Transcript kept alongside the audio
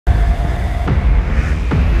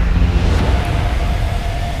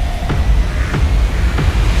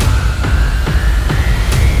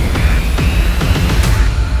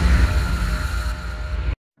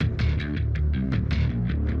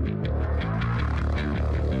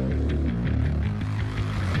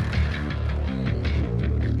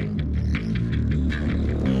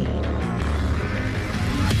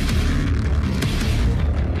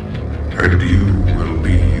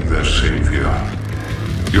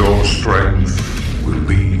Your strength will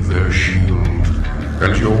be their shield,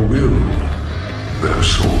 and your will their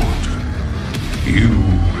sword. You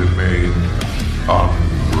remain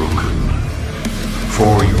unbroken,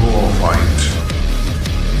 for your fight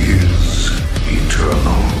is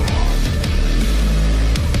eternal.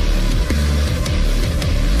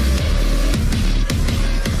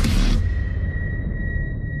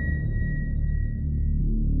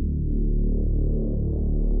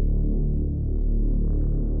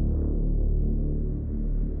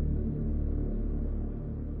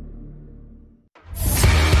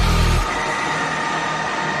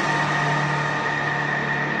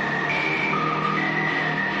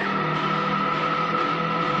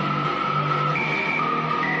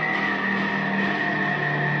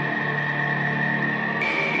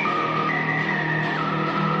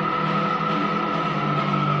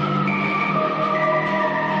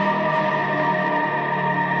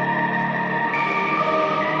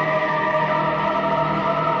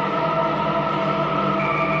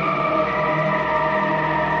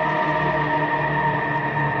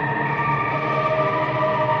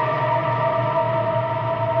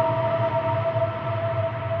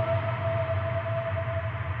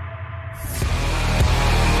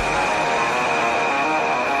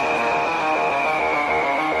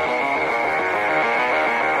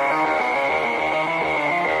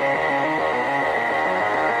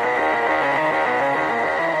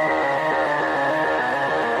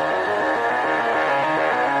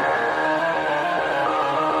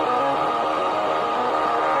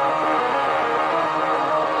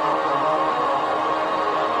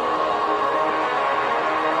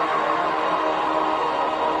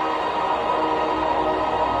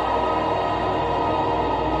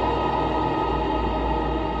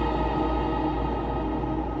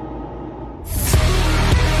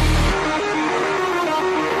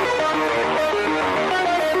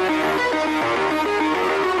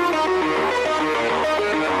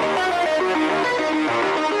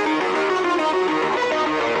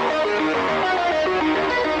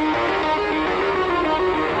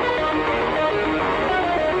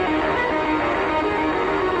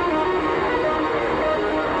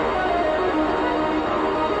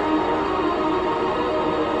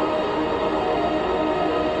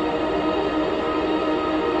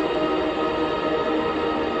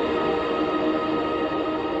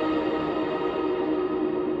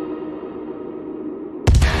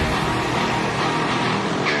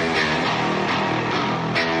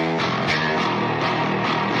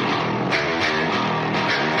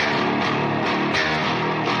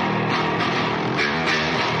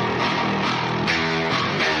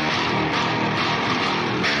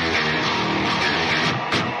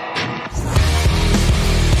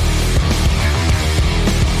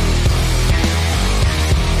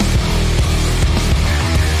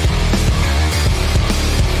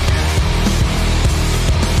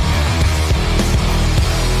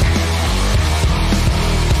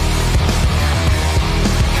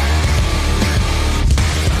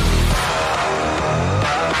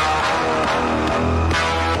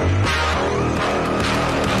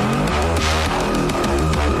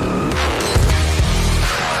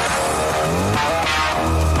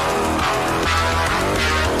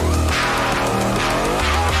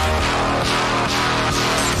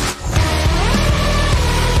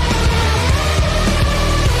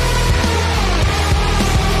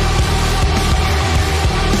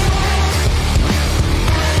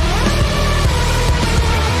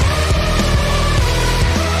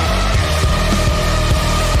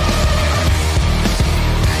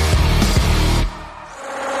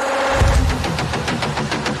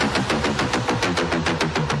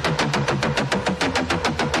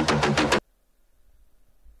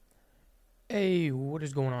 Hey, what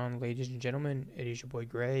is going on, ladies and gentlemen? It is your boy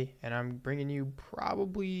Gray, and I'm bringing you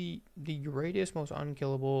probably the greatest, most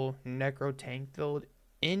unkillable Necro tank build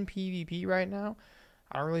in PvP right now.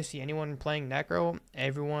 I don't really see anyone playing Necro.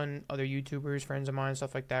 Everyone, other YouTubers, friends of mine,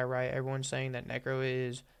 stuff like that, right? Everyone's saying that Necro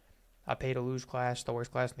is a pay-to-lose class, the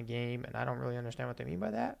worst class in the game, and I don't really understand what they mean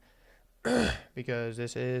by that. Because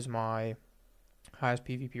this is my highest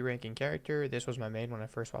PvP ranking character. This was my main when I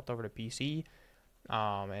first swapped over to PC.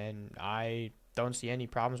 And I don't see any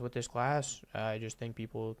problems with this class. I just think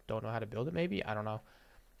people don't know how to build it, maybe. I don't know.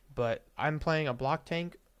 But I'm playing a block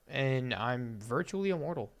tank, and I'm virtually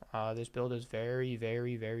immortal. This build is very,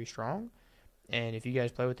 very, very strong. And if you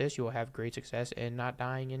guys play with this, you will have great success in not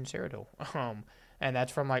dying in Cyrodiil. And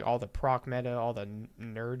that's from, like, all the proc meta, all the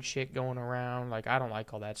nerd shit going around. Like, I don't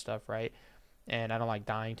like all that stuff, right? And I don't like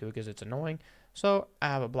dying to it because it's annoying. So I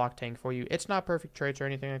have a block tank for you. It's not perfect traits or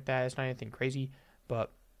anything like that. It's not anything crazy.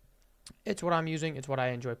 But It's what I'm using, it's what I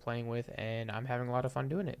enjoy playing with, and I'm having a lot of fun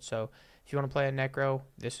doing it. So if you want to play a Necro,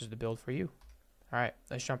 this is the build for you. All right,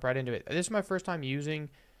 let's jump right into it. This is my first time using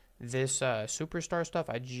this superstar stuff.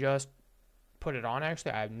 I just put it on,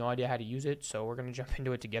 actually. I have no idea how to use it, so we're going to jump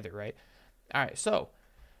into it together, right? All right, so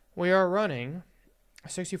we are running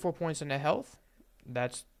 64 points in the health.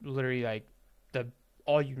 That's literally like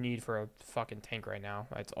all you need for a fucking tank right now.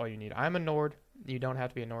 That's all you need. I'm a Nord. You don't have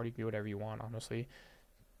to be a Nord. You can be whatever you want, honestly.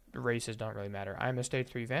 Races don't really matter. I'm a stage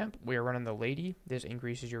 3 vamp. We are running the Lady. This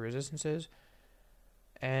increases your resistances.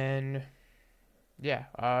 And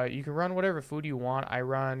yeah, you can run whatever food you want. I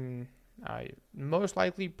run, most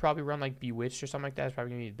likely probably run like Bewitched or something like that. It's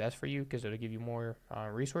probably going to be the best for you because it'll give you more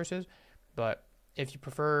resources. But if you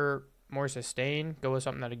prefer more sustain, go with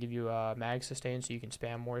something that'll give you mag sustain so you can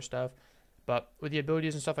spam more stuff. But with the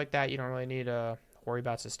abilities and stuff like that, you don't really need to worry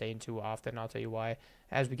about sustain too often. I'll tell you why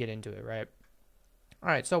as we get into it, right? All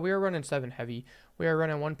right, so we are running 7 heavy. We are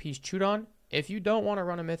running 1-piece Chudon. If you don't want to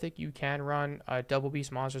run a mythic, you can run a double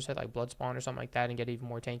beast monster set like Bloodspawn or something like that and get even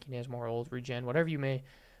more tankiness, more old regen, whatever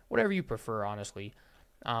you prefer, honestly.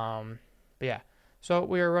 But yeah, so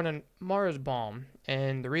we are running Mara's Balm,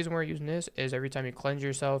 and the reason we're using this is every time you cleanse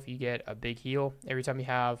yourself, you get a big heal. Every time you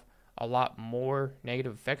have a lot more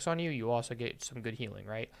negative effects on you, you also get some good healing,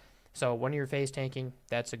 right? So when you're phase tanking,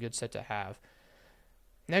 that's a good set to have.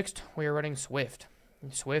 Next, we are running Swift.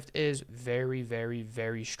 Swift is very, very,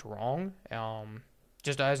 very strong,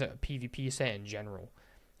 just as a PvP set in general.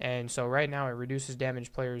 And so right now it reduces damage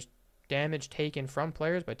taken from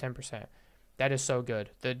players by 10%. That is so good.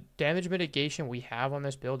 The damage mitigation we have on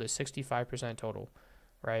this build is 65% total,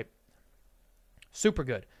 right? Super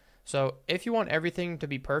good. So if you want everything to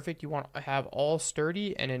be perfect, you want to have all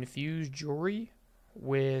sturdy and infused jewelry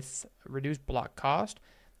with reduced block cost,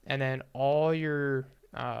 and then all your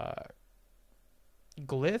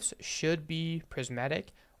glyphs should be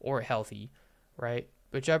prismatic or healthy, right?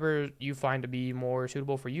 Whichever you find to be more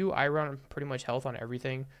suitable for you. I run pretty much health on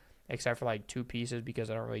everything except for like 2 pieces because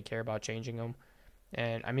I don't really care about changing them.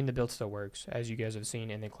 And I mean, the build still works, as you guys have seen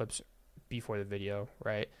in the clips before the video,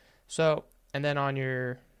 right? So, and then on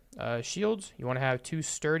your shields, you want to have 2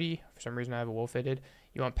 sturdy. For some reason I have a wolf fitted.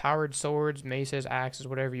 You want powered swords, maces, axes,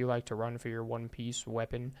 whatever you like to run for your 1-piece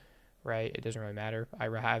weapon, right? It doesn't really matter. I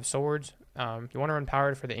have swords. You want to run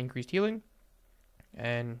powered for the increased healing.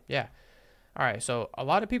 And yeah. Alright, so a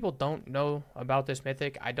lot of people don't know about this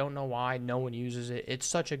mythic. I don't know why no one uses it. It's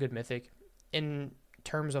such a good mythic in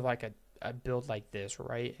terms of like a build like this,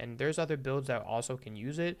 right? And there's other builds that also can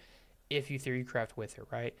use it if you theorycraft with it,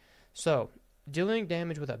 right? So dealing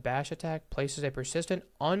damage with a bash attack places a persistent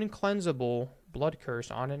uncleansable blood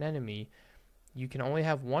curse on an enemy. You can only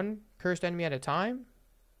have 1 cursed enemy at a time.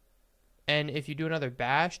 And if you do another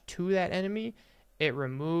bash to that enemy, it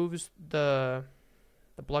removes the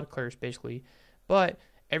blood curse, basically. But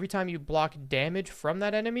every time you block damage from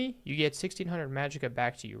that enemy, you get 1600 magicka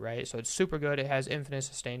back to you, right? So it's super good. It has infinite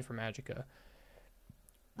sustain for magicka.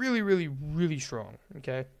 Really, really, really strong,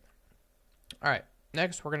 okay? Alright,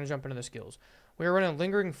 next we're going to jump into the skills. We're running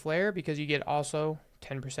Lingering Flare because you get also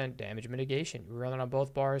 10% damage mitigation. We're running on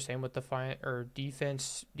both bars, same with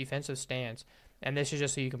defensive stance. And this is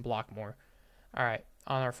just so you can block more. Alright,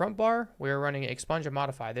 on our front bar, we're running Expunge and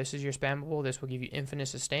Modify. This is your spammable. This will give you infinite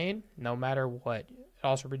sustain no matter what. It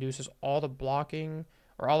also reduces all the blocking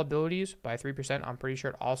or all abilities by 3%. I'm pretty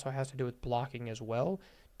sure it also has to do with blocking as well.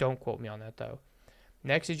 Don't quote me on that though.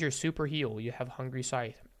 Next is your super heal. You have Hungry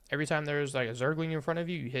Scythe. Every time there's like a Zergling in front of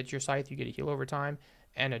you, you hit your Scythe, you get a heal over time,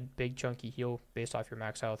 and a big chunky heal based off your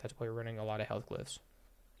max health. That's why we're running a lot of health glyphs.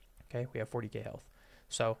 Okay, we have 40k health.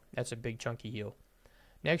 So that's a big chunky heal.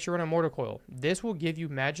 Next, you're running Mortar Coil. This will give you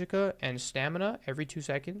magicka and stamina every 2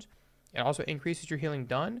 seconds. It also increases your healing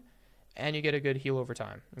done, and you get a good heal over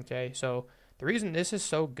time. Okay, so the reason this is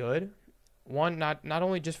so good, one, not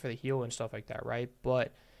only just for the heal and stuff like that, right?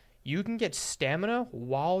 But you can get stamina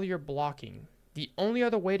while you're blocking. The only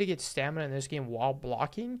other way to get stamina in this game while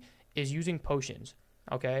blocking is using potions,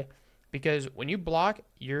 okay? Because when you block,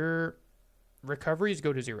 your recoveries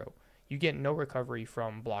go to 0. You get no recovery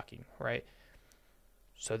from blocking, right?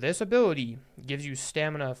 So this ability gives you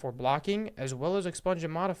stamina for blocking, as well as Expunge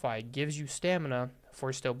and Modify gives you stamina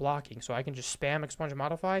for still blocking. So I can just spam Expunge and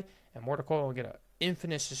Modify, and Mortar Coil will get an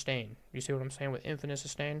infinite sustain. You see what I'm saying with infinite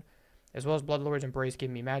sustain? As well as Bloodlord's Embrace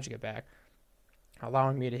giving me magicka back,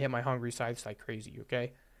 allowing me to hit my Hungry Scythes like crazy,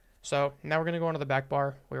 okay? So now we're going to go onto the back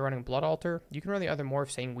bar. We're running Blood Altar. You can run the other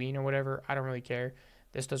morph, Sanguine or whatever. I don't really care.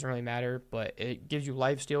 This doesn't really matter, but it gives you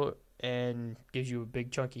lifesteal and gives you a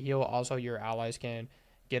big chunky heal. Also, your allies can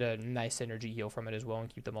get a nice synergy heal from it as well and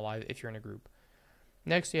keep them alive if you're in a group.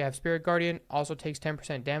 Next, you have Spirit Guardian. Also takes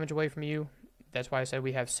 10% damage away from you. That's why I said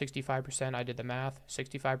we have 65%. I did the math.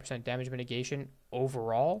 65% damage mitigation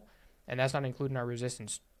overall. And that's not including our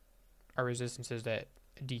resistance. Our resistances that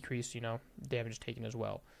decrease, you know, damage taken as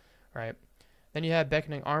well. Right? Then you have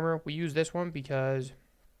Beckoning Armor. We use this one because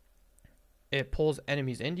it pulls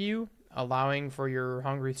enemies into you, allowing for your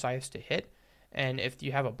Hungry Scythes to hit. And if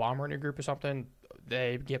you have a bomber in your group or something,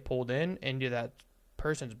 they get pulled in into that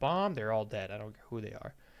person's bomb. They're all dead. I don't care who they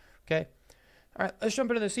are. Okay? All right, let's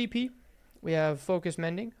jump into the CP. We have Focus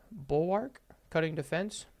Mending, Bulwark, Cutting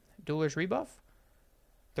Defense, Dueler's Rebuff.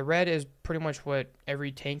 The red is pretty much what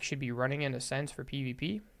every tank should be running in a sense for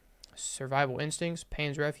PvP. Survival Instincts,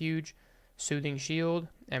 Pain's Refuge, Soothing Shield,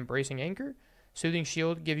 and Bracing Anchor. Soothing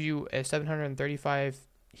Shield gives you a 735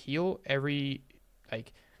 heal every,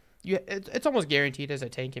 like, it's almost guaranteed as a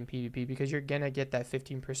tank in PvP because you're going to get that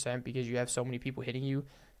 15% because you have so many people hitting you.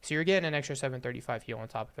 So you're getting an extra 735 heal on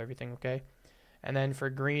top of everything, okay? And then for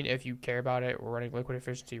green, if you care about it, we're running Liquid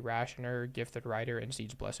Efficiency, Rationer, Gifted Rider, and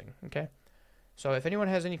Siege Blessing, okay? So if anyone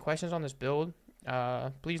has any questions on this build,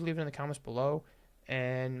 please leave it in the comments below.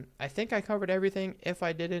 And I think I covered everything. If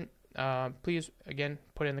I didn't, please, again,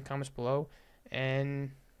 put it in the comments below.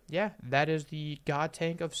 And yeah, that is the God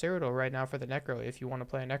tank of Cyrodiil right now for the Necro if you want to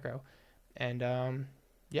play a Necro. And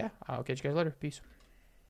yeah, I'll catch you guys later. Peace.